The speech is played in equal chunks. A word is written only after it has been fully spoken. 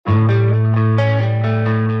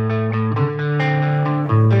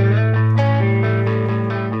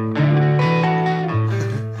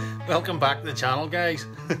the channel, guys.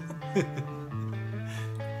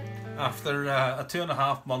 After a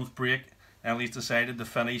 2.5 month break, Ellie's decided to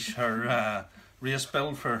finish her race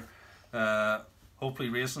build for hopefully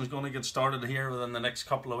racing is going to get started here within the next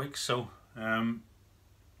couple of weeks. So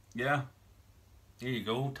yeah, here you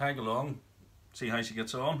go, tag along, see how she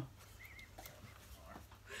gets on.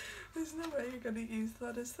 There's no way you're going to use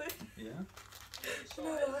that, is there? Yeah.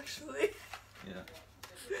 No, actually. Yeah.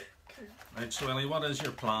 Okay. Right, so Ellie, what is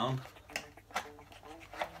your plan?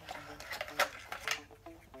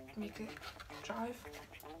 Make it drive.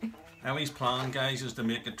 Ellie's plan, guys, is to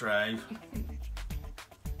make it drive.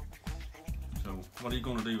 So, what are you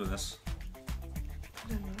going to do with this?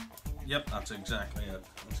 I don't know. Yep, that's exactly it.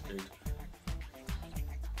 That's good.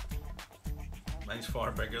 Mine's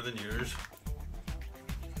far bigger than yours.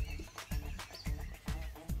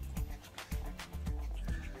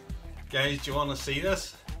 Guys, do you want to see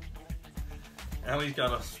this? Ellie's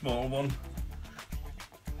got a small one.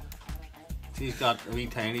 She's got a wee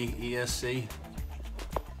tiny ESC.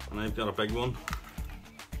 And I've got a big one.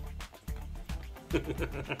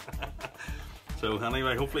 So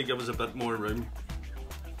anyway, hopefully give us a bit more room.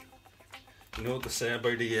 You know what to say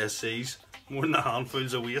about ESCs? More than a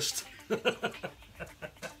handful's of waste.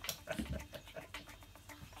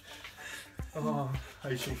 Oh,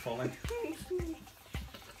 how so funny.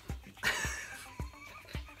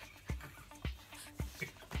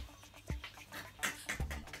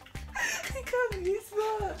 I can't use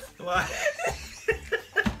that. Why?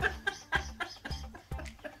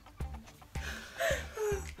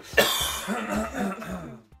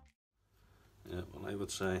 Yeah, well, I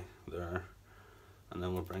would say there, and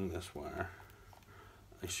then we'll bring this wire.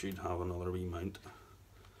 I should have another wee mount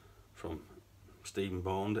from Stephen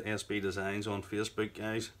Bond, SB Designs on Facebook,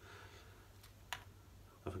 guys.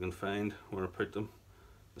 If I can find where I put them,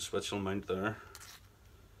 the switch will mount there.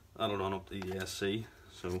 That'll run up the ESC.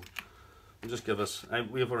 So we'll just give us.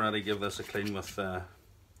 We've already given this a clean with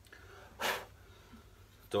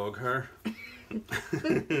dog hair.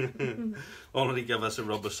 Already give us a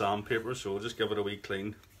rub of sandpaper, so we'll just give it a wee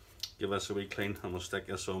clean. Give us a wee clean, and we'll stick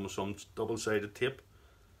this on with some double-sided tape.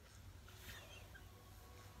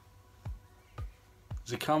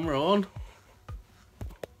 Is the camera on?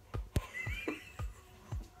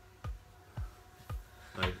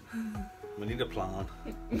 Right, we need a plan.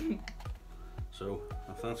 So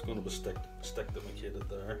if that's going to be stick demarcated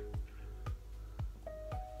there.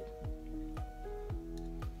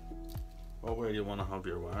 What way do you want to have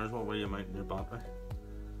your wires? What way are you mounting your battery?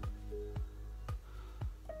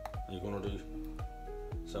 Are you going to do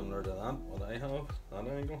similar to that, what I have, that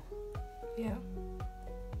angle? Yeah.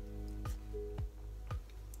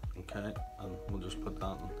 Okay, and we'll just put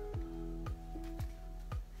that in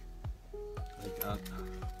like that.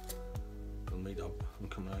 We'll meet up and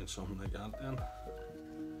come around something like that then.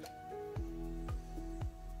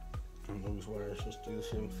 And those wires just do the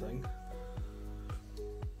same thing.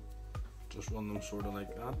 Just run them sort of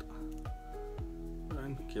like that.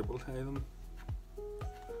 And cable tie them.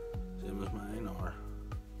 Same as mine, or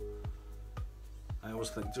I always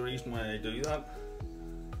think the reason why I do that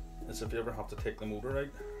is if you ever have to take the motor out,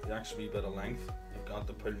 the actual wee bit of length, you've got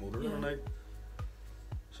to pull motor in and out.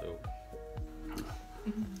 So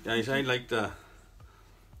guys, I like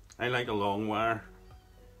a long wire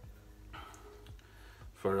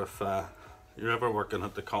for if you're ever working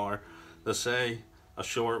at the car. They say a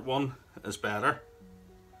short one is better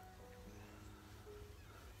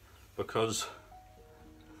because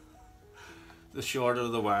the shorter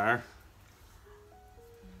the wire,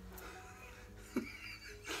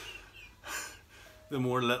 the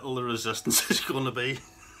more little the resistance is going to be.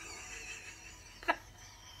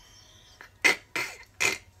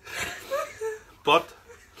 But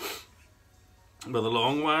with a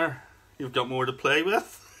long wire, you've got more to play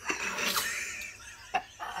with.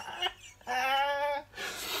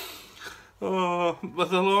 Oh,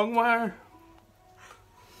 with a long wire,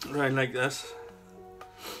 around like this,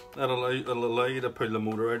 it'll allow you to pull the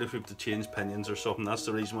motor out if you have to change pinions or something. That's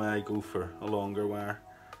the reason why I go for a longer wire.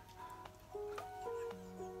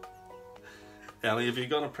 Ellie, have you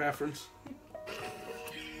got a preference?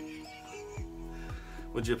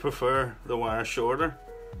 Would you prefer the wire shorter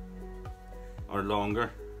or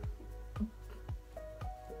longer?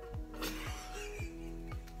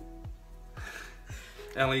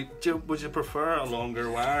 Ellie, would you prefer a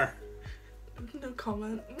longer wire? No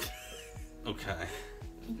comment. Okay.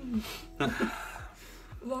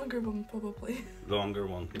 Longer one, probably. Longer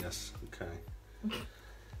one, yes. Okay.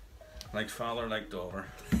 Like father, like daughter.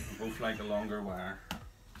 Both like a longer wire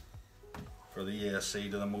for the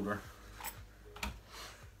ESC to the motor.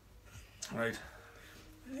 Right.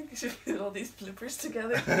 I think you should put all these bloopers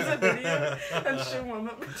together as a video and show Mum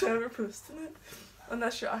at whichever posting it.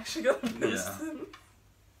 Unless you're actually gonna post them.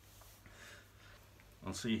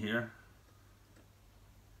 I'll see here.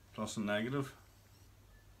 Plus and negative.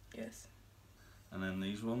 Yes. And then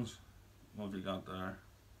these ones. What have you got there?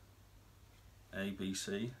 A, B,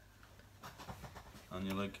 C. And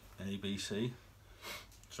you like A, B, C.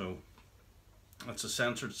 So it's a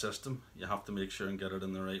censored system. You have to make sure and get it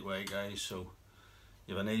in the right way, guys. So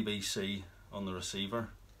you have an ABC on the receiver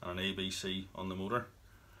and an ABC on the motor.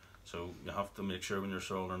 So you have to make sure when you're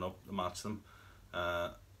soldering up to match them.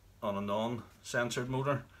 On a non-censored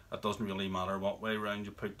motor, it doesn't really matter what way round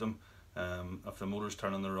you put them. If the motor's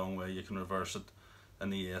turning the wrong way, you can reverse it in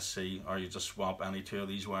the ESC, or you just swap any two of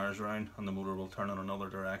these wires around and the motor will turn in another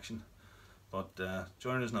direction. But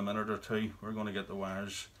join us in a minute or two. We're going to get the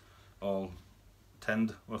wires all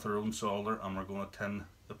tinned with our own solder, and we're going to tin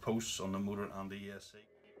the posts on the motor and the ESC.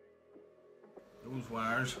 Those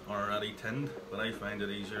wires are already tinned, but I find it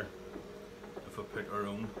easier if we put our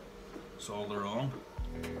own solder on.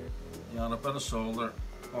 You add a bit of solder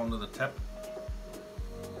onto the tip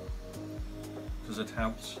because it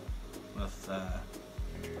helps with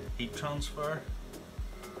heat transfer.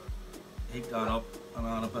 Heat that up and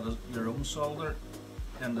add a bit of your own solder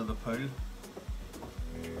into the pool.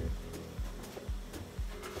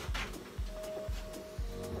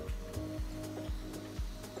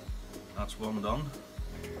 That's one done,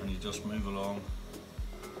 and you just move along.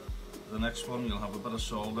 The next one, you'll have a bit of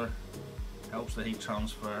solder, helps the heat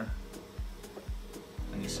transfer,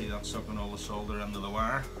 and you see that sucking all the solder into the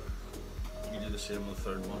wire. You do the same with the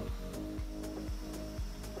third one.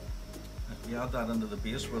 If you add that into the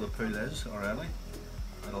base where the pool is already,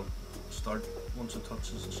 it'll start, once it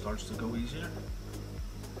touches, it starts to go easier.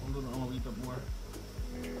 Hold it on a wee bit more.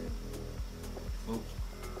 Oh,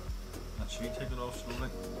 that's you, take it off slowly,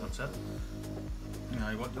 that's it.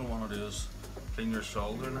 Now what you'll want to do is clean your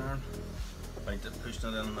soldering iron by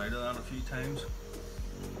pushing it in and out of that a few times.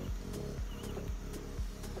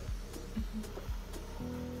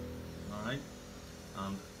 Alright,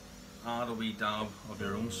 and add a wee dab of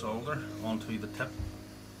your own solder onto the tip.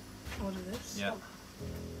 Onto this? Yeah.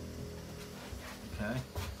 Okay,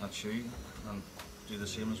 that's you. And do the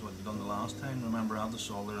same as what you done the last time. Remember, add the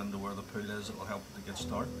solder into where the pool is, it will help it to get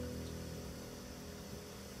started.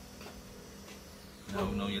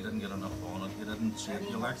 No, you didn't get enough on it. You didn't see it.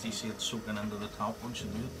 You'll actually see it soaking into the top once you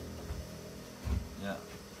do it. Yeah.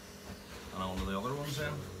 And on to the other ones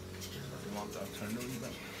then. If you want that turned a wee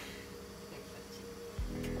bit.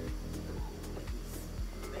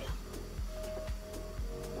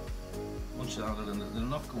 Once you add it in, did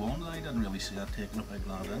enough go on? I didn't really see that taking a big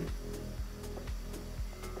lot in.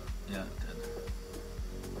 Yeah, it did.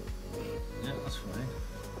 Yeah, that's fine.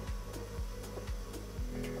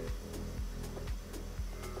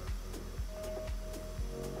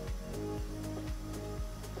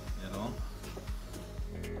 Get on.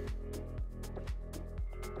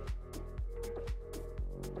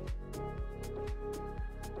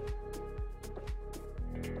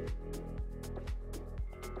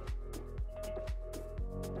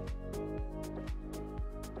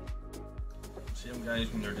 Same guys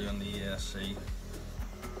when you're doing the ESC,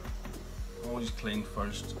 always clean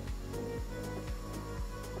first.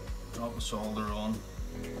 Drop the solder on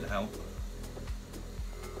to help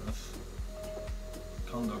with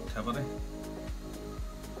conductivity.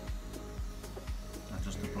 And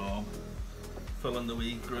just a blob. Fill in the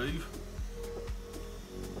wee groove.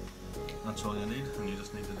 That's all you need, and you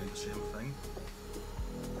just need to do the same thing.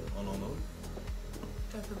 On.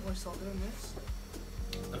 Do I put more solder in this?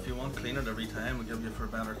 If you want, clean it every time, it'll give you for a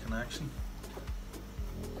better connection.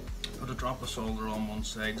 Put a drop of solder on one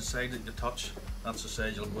side. The side that you touch, that's the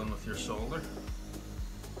side you'll go in with your solder.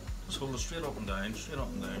 Just hold it straight up and down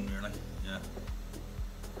nearly. Yeah.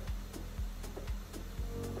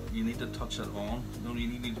 You need to touch it on. No, you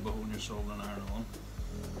need to be holding your soldering iron on.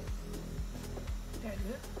 Did I do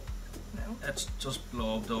it? No. It's just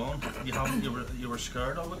blobbed on. You were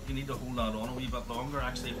scared of it. You need to hold that on a wee bit longer.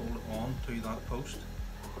 Actually hold it on to that post.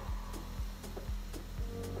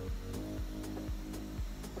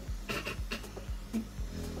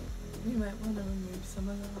 You might want to remove some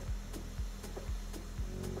of that.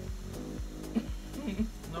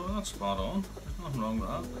 No, that's spot on. There's nothing wrong with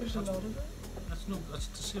that. There's a lot of it. That's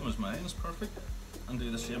the same as mine. It's perfect. And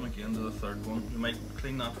do the same again to the third one. You might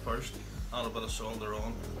clean that first, add a bit of solder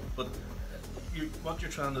on. But what you're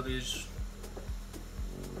trying to do is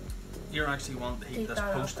you're actually wanting to heat this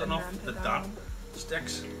post enough that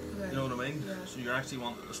sticks. Right. You know what I mean? Yeah. So you're actually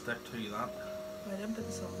wanting to stick to that. I didn't put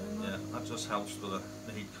the solder in Yeah, that. that just helps with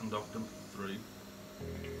the heat conducting through.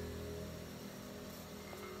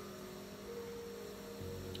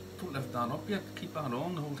 Don't lift that up yet, keep that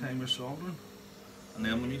on the whole time you're soldering. And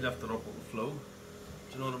then when you lift it up, it will flow.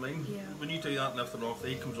 Do you know what I mean? Yeah. When you do that, lift it off, the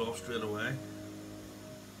heat comes off straight away.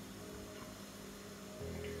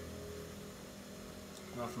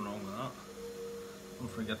 Nothing wrong with that.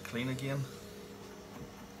 Don't forget clean again.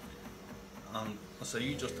 And so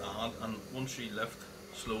you just add, and once you lift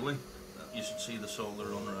slowly, you should see the solder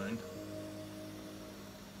run around.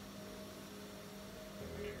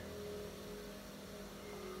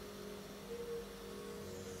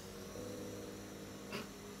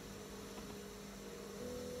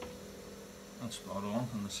 That's spot on,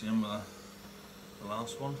 and the same with the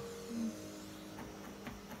last one.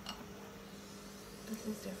 This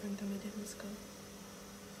is different than we did in school.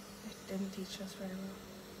 It didn't teach us very well.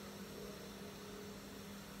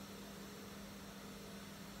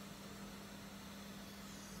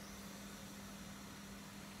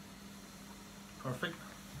 Perfect.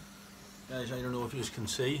 Guys, I don't know if you can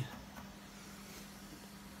see.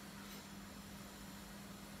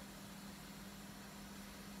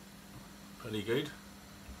 Pretty good.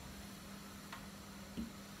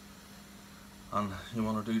 And you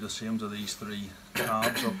want to do the same to these three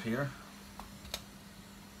tabs up here.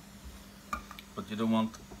 But you don't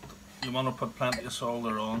want, you want to put plenty of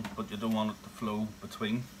solder on, but you don't want it to flow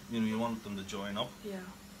between. You know, you want them to join up. Yeah.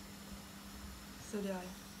 So do I.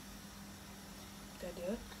 Did I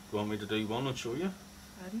do it? You want me to do one and show you?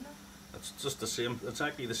 I don't know. It's just the same, it's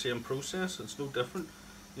actually the same process, it's no different.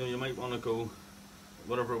 You know, you might want to go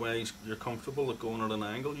whatever way you're comfortable with going at an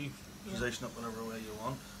angle, you position it whatever way you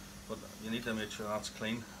want, but you need to make sure that's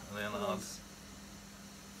clean and then add.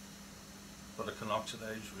 But it can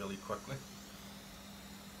oxidize really quickly.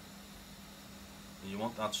 And you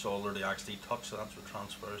want that solder to actually touch, so that's what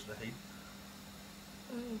transfers the heat.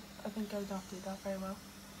 I think I'll not do that very well.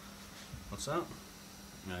 What's that?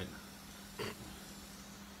 Right.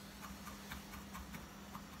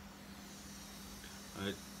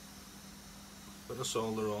 Right. Put a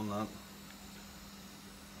solder on that.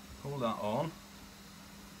 Hold that on.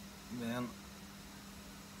 Then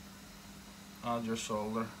add your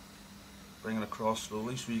solder. Bring it across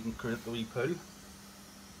slowly so you can create the wee pool.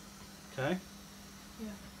 Okay?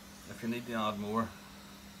 Yeah. If you need to add more,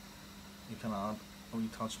 you can add a wee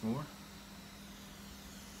touch more.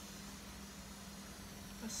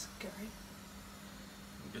 That's scary.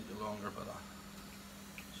 I'll get you longer bit of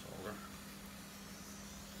solder.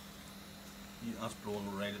 That's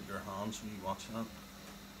blowing right at your hands when you're watching it.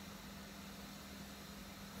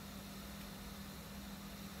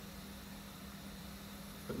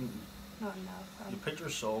 Not enough. You put your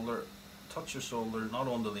solder, touch your solder not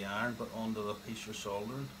onto the iron but onto the piece you're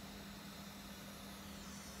soldering.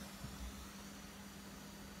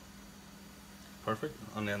 Perfect.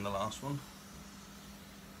 And then the last one.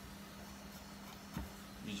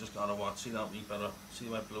 You just gotta watch, see that wee bit of, see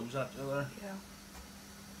where it blows at you there? Yeah.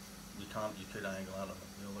 You could angle at it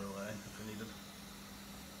the other way if you needed.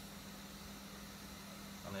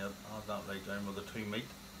 And then add that right down where the two meet,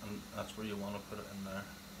 and that's where you want to put it in there.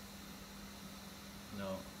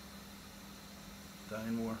 No.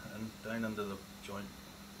 Down more, and down into the joint.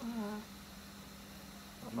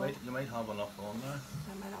 You might have enough on there.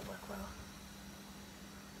 That might not work well.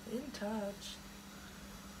 In touch.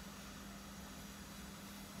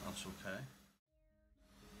 That's okay.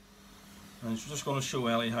 I'm just going to show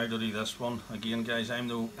Ellie how to do this one. Again guys, I'm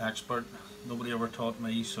no expert, nobody ever taught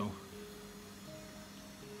me, so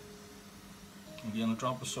again, a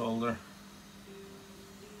drop of solder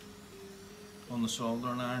on the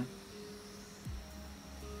soldering iron.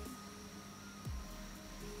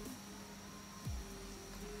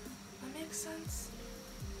 That makes sense.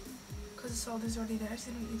 Because the solder's already there, so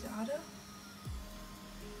you don't need to add it.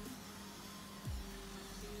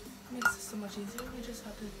 Makes it so much easier. We just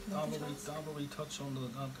have to Dab a wee touch onto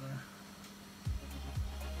that there.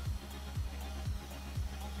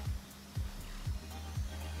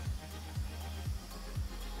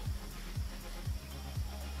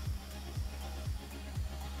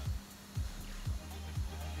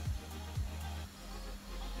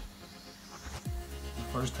 The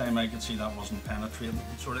first time I could see that wasn't penetrating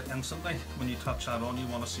sort of instantly. When you touch that on, you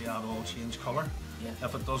want to see that all change colour. Yeah.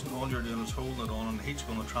 If it doesn't, all you're doing is holding it on and the heat's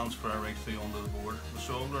going to transfer right through onto the board. The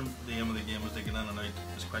soldering, the aim of the game is to get in and out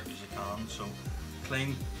as quick as you can. So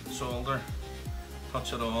clean, solder,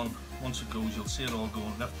 touch it on. Once it goes, you'll see it all go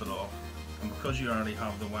and lift it off. And because you already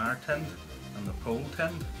have the wire tinned and the pole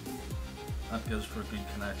tinned, that gives for a good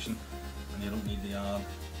connection and you don't need to add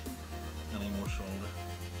any more solder.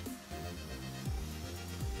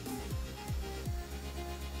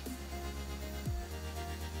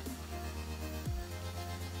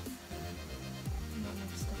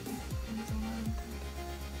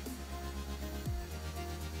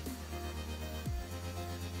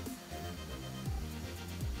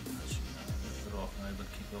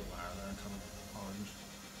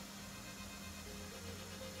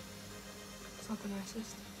 the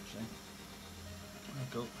nicest. See? There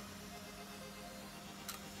you go.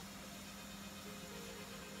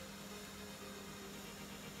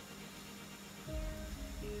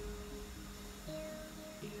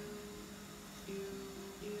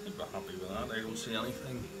 I'd be happy with that. I don't see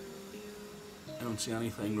anything. I don't see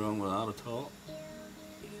anything wrong with that at all.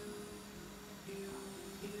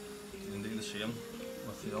 You can do the same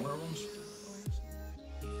with the other ones.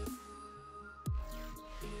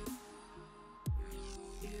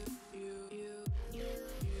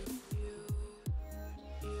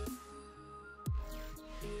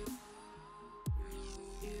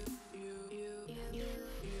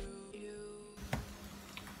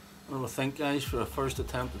 What do I think, guys, for a first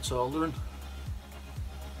attempt at soldering?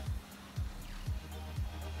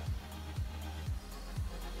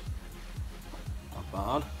 Not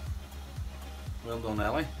bad. Well done,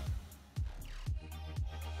 Ellie.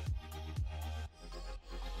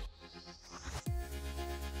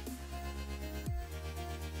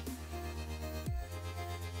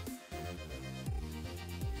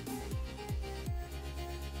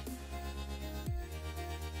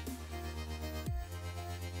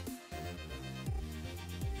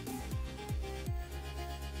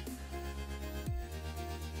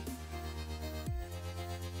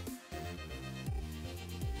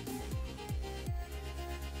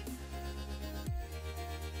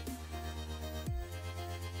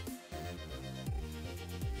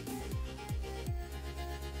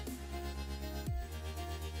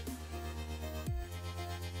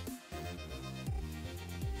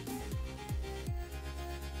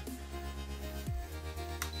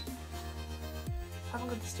 I haven't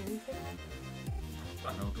got the steering thing on.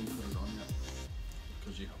 I know, don't put it on yet,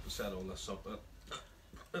 because you have to set all this up.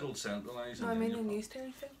 It'll centralise. No, I mean the new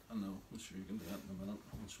steering thing. I know, I'm sure you can do that in a minute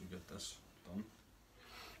once we get this done.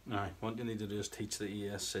 Now, what you need to do is teach the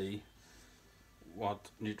ESC what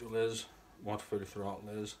neutral is, what full throttle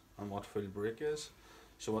is, and what full brake is.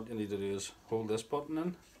 So what you need to do is hold this button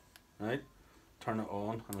in, right? Turn it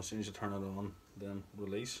on, and as soon as you turn it on, then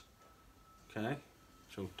release. Okay,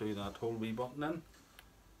 so do that whole wee button in,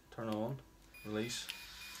 turn it on, release.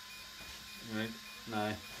 Right,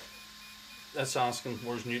 now it's asking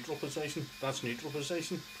where's neutral position. That's neutral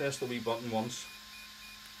position. Press the wee button once.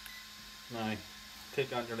 Now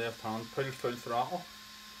take out your left hand, pull full throttle,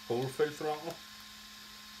 hold full throttle,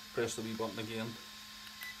 press the wee button again,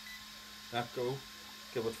 let go,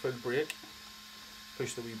 give it full brake,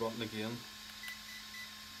 push the wee button again,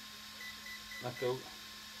 let go.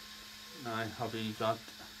 Now have you got,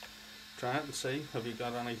 try it and see, have you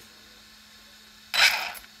got any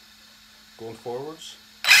going forwards?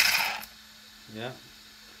 Yeah.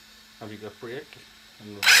 Have you got brake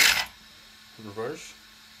and reverse? And reverse?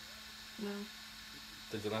 No.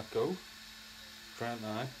 Did you let go? Try it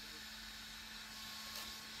now.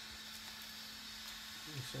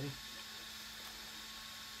 Let me see.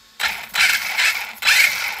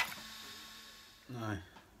 Now,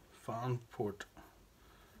 fan port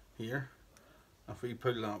here. If we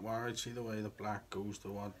pull that wire out, see the way the black goes to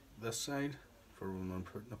what this side for when we're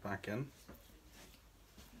putting it back in.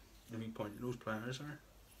 Have you pointed those pliers there?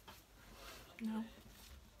 No.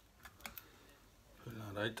 Pull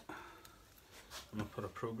that out. I'm going to put a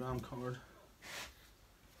program card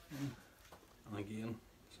in. And again,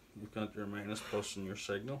 you've got your minus plus and your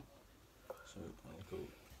signal. So I'll go,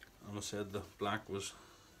 and I said the black was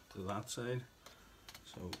to that side.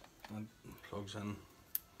 So that plugs in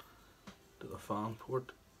to the fan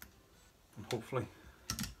port. And hopefully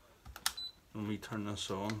when we turn this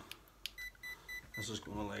on, this is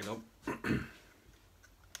going to light up.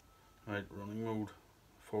 Right, running mode,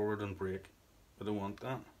 forward and brake. I don't want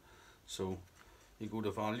that. So you go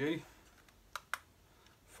to value,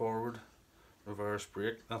 forward, reverse,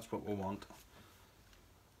 brake. That's what we want.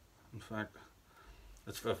 In fact,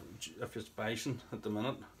 it's if it's bison at the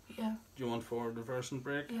minute. Yeah. Do you want forward, reverse and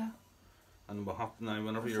brake? Yeah. And we'll have to now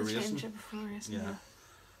whenever you're racing. Change it before racing. Yeah.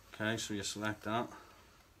 Okay, so you select that.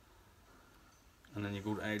 And then you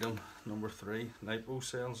go to item number 3, LiPo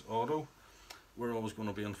cells, auto. We're always going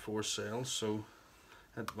to be on 4 cells, so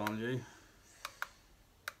hit value,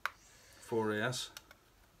 4S,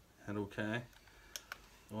 hit OK.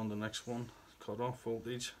 On the next one, cut off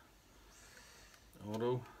voltage,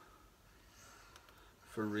 auto,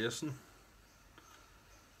 for racing.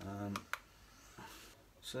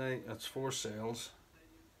 Say it's 4 cells,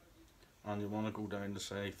 and you want to go down to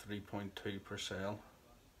say 3.2 per cell.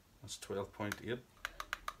 That's 12.8.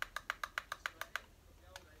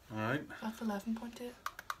 Alright. That's 11.8.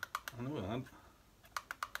 I know that.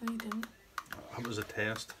 No, you didn't. That was a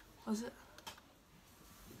test. Was it?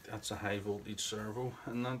 that's a high voltage servo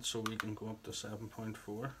and that, so we can go up to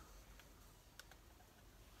 7.4.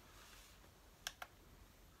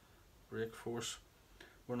 Brake force,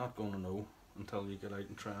 we're not going to know until we get out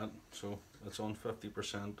and try it, so it's on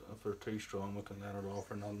 50%. If they're too strong we can let it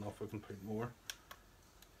off, or not enough we can put more.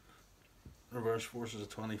 Reverse force is a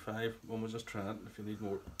 25, when we just try it. If you need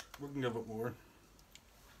more we can give it more.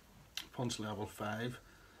 Punch level 5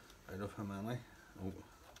 out of how many? Oh,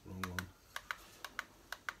 wrong one.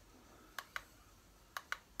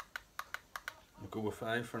 We'll go with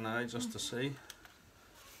 5 for now just to see.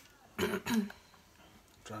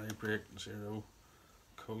 Dry brake 0,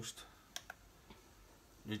 coast,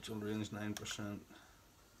 neutral range 9%,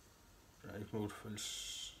 drive mode full.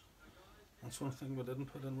 That's one thing we didn't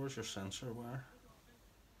put in. Where's your sensor wire?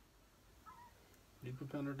 You'd be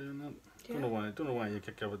better doing that. Yeah. Don't know why you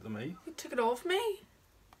could give it to me. You took it off me.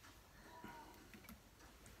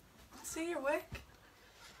 See your wick.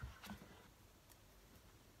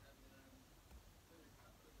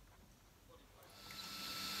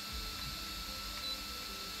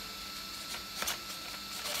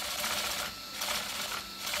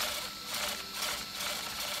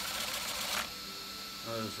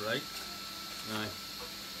 That is right. Now,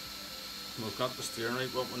 we've got the steering right.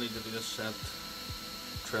 What we need to do is set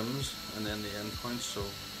trims and then the end points. So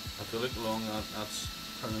if you look along that, that's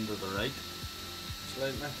turning to the right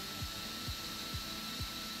slightly.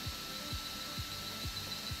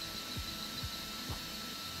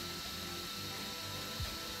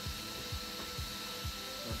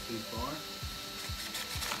 Not too far.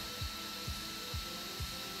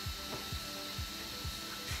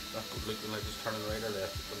 That could look like it's turning right or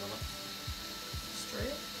left at the minute.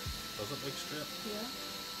 Straight. Does it look straight? Yeah.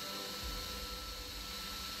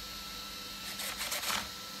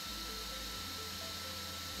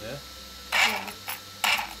 Yeah? Yeah.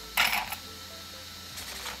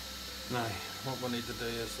 Now, what we need to do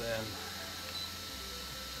is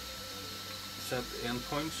set the end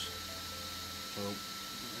points. So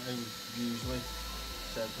I would usually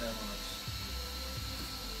set them when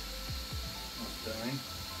it's down.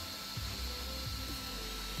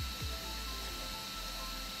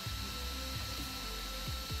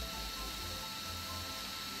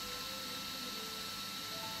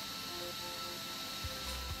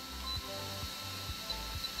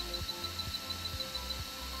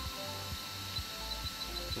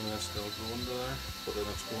 So that's still going to there, but then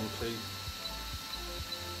it's going to.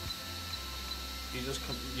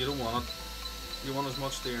 You don't want it. You want as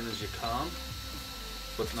much steering as you can,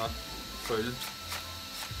 but not full.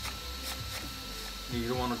 You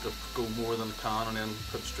don't want it to go more than it can and then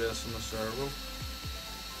put stress on the servo.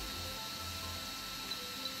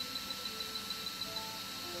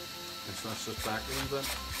 So let's just back a little bit.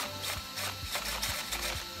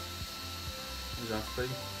 Is that free?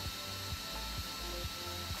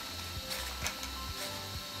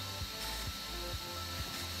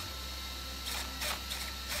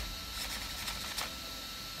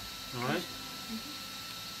 Alright.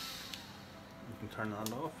 You can turn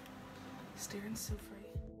that off. Steering's so free.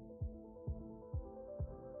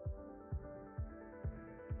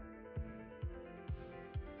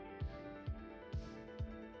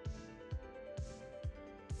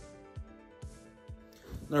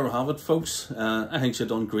 There we have it, folks. I think she's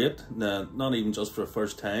done great. Not even just for a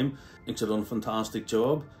first time. I think she's done a fantastic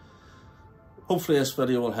job. Hopefully this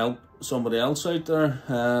video will help somebody else out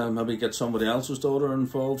there. Maybe get somebody else's daughter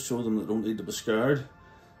involved. Show them they don't need to be scared.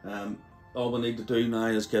 All we need to do now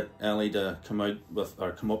is get Ellie to come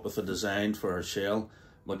up with a design for her shell.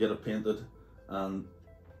 We'll get it painted and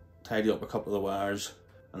tidy up a couple of the wires,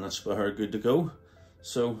 and that's for her good to go.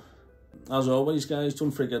 So, as always, guys,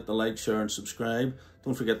 don't forget to like, share and subscribe.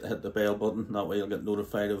 Don't forget to hit the bell button, that way you'll get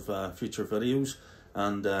notified of future videos.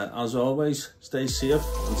 And as always, stay safe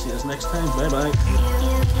and see us next time. Bye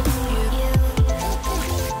bye.